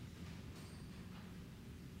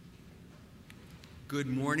Good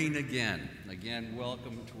morning again. Again,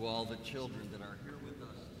 welcome to all the children that are here with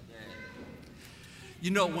us today.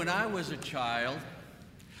 You know, when I was a child,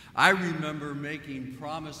 I remember making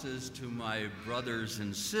promises to my brothers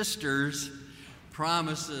and sisters,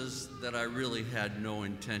 promises that I really had no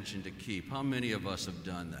intention to keep. How many of us have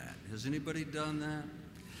done that? Has anybody done that?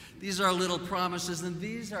 These are little promises, and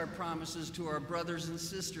these are promises to our brothers and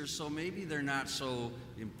sisters, so maybe they're not so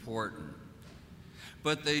important.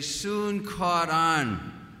 But they soon caught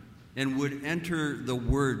on and would enter the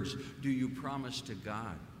words, "Do you promise to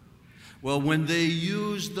God?" Well, when they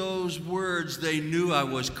used those words, they knew I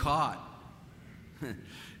was caught.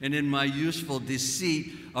 And in my useful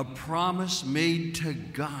deceit, a promise made to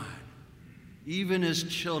God, even as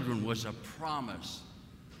children, was a promise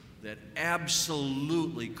that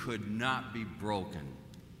absolutely could not be broken.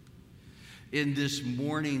 In this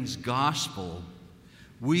morning's gospel,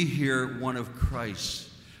 we hear one of Christ's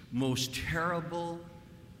most terrible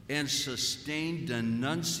and sustained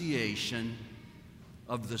denunciation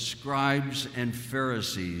of the scribes and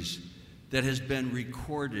Pharisees that has been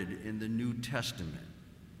recorded in the New Testament.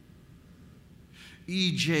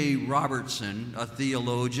 E.J. Robertson, a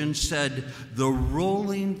theologian, said, "The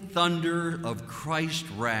rolling thunder of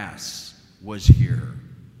Christ's wrath was here."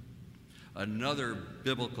 Another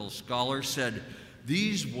biblical scholar said,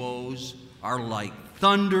 "These woes are like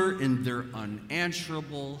thunder in their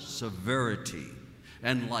unanswerable severity,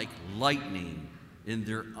 and like lightning in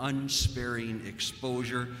their unsparing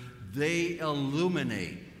exposure. They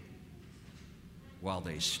illuminate while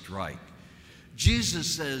they strike." Jesus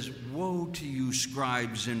says, "Woe to you,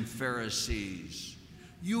 scribes and Pharisees,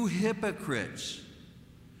 you hypocrites."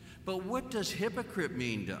 But what does hypocrite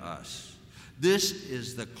mean to us? This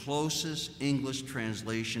is the closest English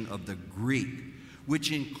translation of the Greek,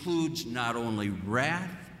 which includes not only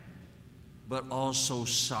wrath, but also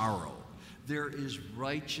sorrow. There is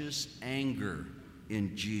righteous anger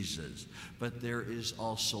in Jesus, but there is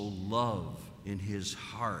also love in his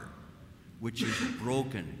heart, which is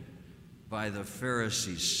broken by the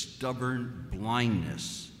Pharisees' stubborn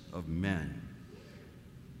blindness of men.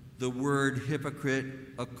 The word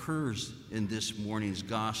hypocrite occurs in this morning's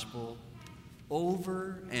gospel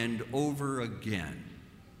over and over again.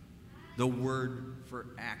 The word for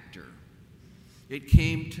actor. It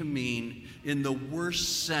came to mean, in the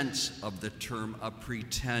worst sense of the term, a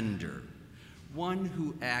pretender, one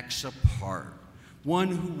who acts a part, one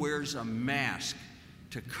who wears a mask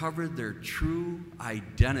to cover their true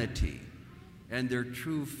identity and their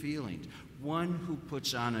true feelings, one who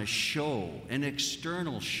puts on a show, an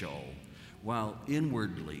external show, while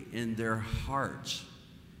inwardly in their hearts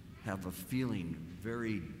have a feeling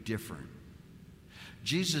very different.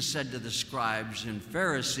 Jesus said to the scribes and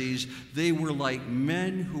Pharisees, they were like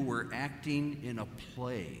men who were acting in a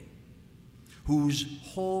play, whose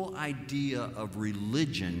whole idea of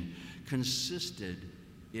religion consisted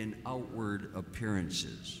in outward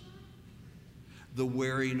appearances. The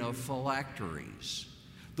wearing of phylacteries.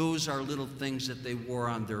 Those are little things that they wore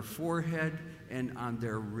on their forehead and on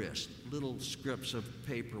their wrist. Little scrips of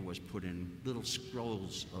paper was put in, little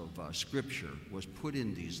scrolls of scripture was put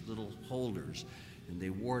in these little holders, and they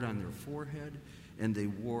wore it on their forehead and they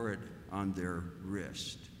wore it on their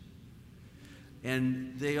wrist.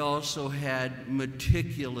 And they also had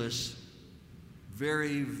meticulous,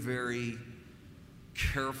 very, very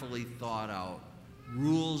carefully thought out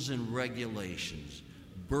rules and regulations,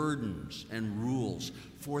 burdens and rules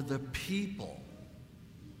for the people,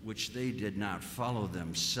 which they did not follow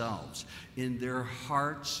themselves. In their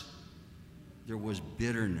hearts, there was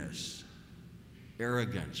bitterness,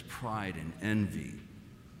 arrogance, pride, and envy.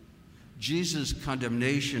 Jesus'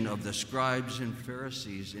 condemnation of the scribes and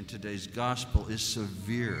Pharisees in today's gospel is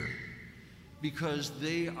severe, because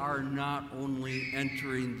they are not only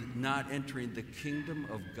not entering the kingdom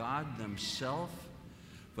of God themselves,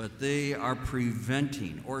 but they are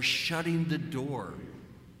preventing or shutting the door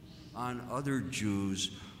on other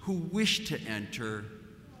Jews who wish to enter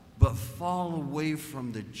but fall away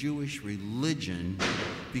from the Jewish religion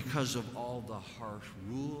because of all the harsh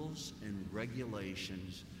rules and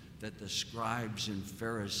regulations that the scribes and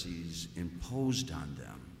Pharisees imposed on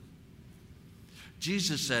them.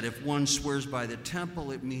 Jesus said, if one swears by the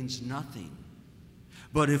temple, it means nothing.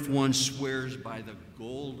 But if one swears by the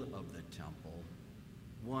gold of the temple,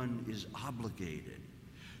 one is obligated.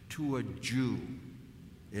 To a Jew,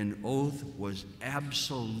 an oath was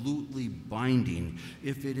absolutely binding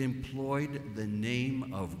if it employed the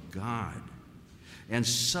name of God. And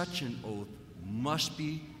such an oath must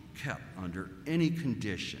be kept under any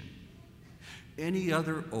condition. Any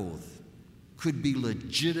other oath could be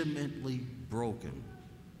legitimately broken.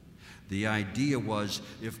 The idea was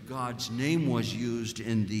if God's name was used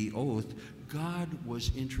in the oath, God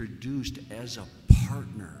was introduced as a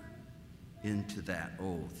partner into that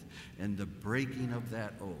oath. And the breaking of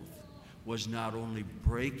that oath was not only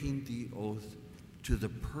breaking the oath to the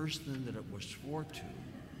person that it was swore to,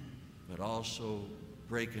 but also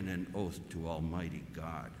breaking an oath to Almighty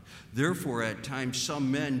God. Therefore, at times,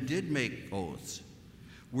 some men did make oaths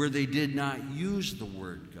where they did not use the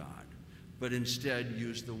word God, but instead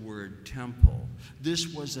used the word temple. This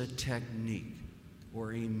was a technique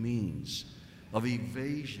or a means of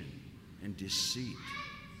evasion and deceit,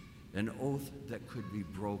 an oath that could be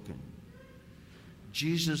broken.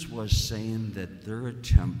 Jesus was saying that their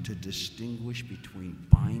attempt to distinguish between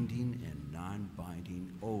binding and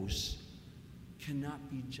non-binding oaths cannot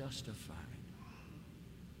be justified.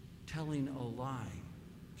 Telling a lie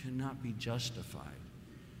cannot be justified.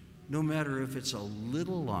 No matter if it's a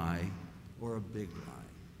little lie or a big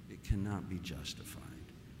lie, it cannot be justified.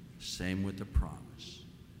 Same with the promise.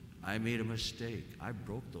 I made a mistake. I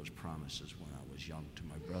broke those promises when I was young to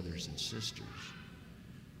my brothers and sisters.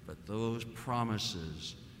 But those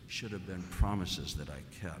promises should have been promises that I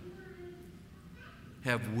kept.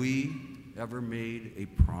 Have we ever made a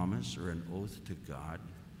promise or an oath to God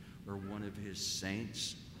or one of his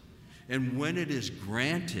saints? And when it is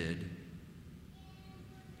granted,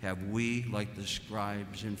 have we, like the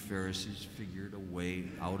scribes and Pharisees, figured a way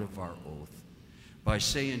out of our oath by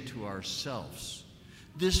saying to ourselves,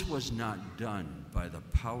 this was not done by the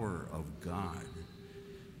power of God.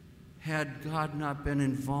 Had God not been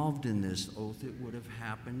involved in this oath, it would have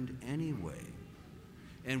happened anyway.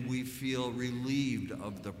 And we feel relieved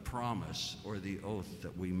of the promise or the oath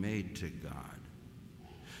that we made to God.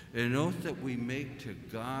 An oath that we make to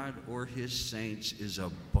God or his saints is a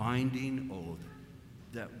binding oath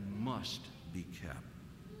that must be kept.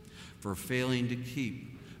 For failing to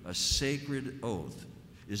keep a sacred oath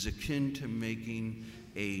is akin to making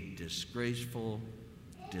a disgraceful,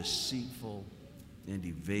 deceitful, and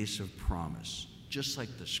evasive promise, just like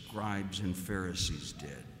the scribes and Pharisees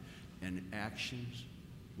did, and actions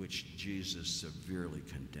which Jesus severely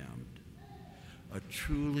condemned. A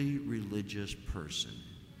truly religious person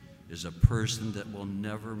is a person that will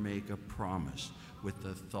never make a promise with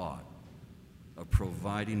the thought of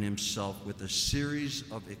providing himself with a series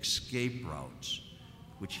of escape routes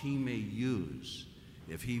which he may use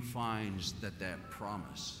if he finds that that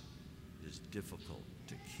promise is difficult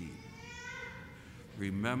to keep.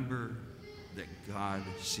 Remember that God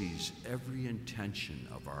sees every intention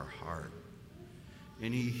of our heart,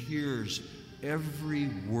 and he hears every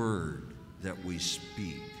word that we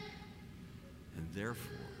speak. And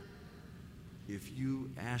therefore, if you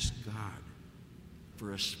ask God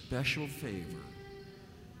for a special favor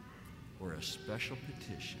or a special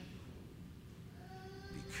petition,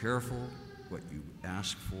 be careful what you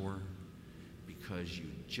ask for, because you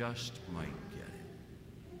just might get it.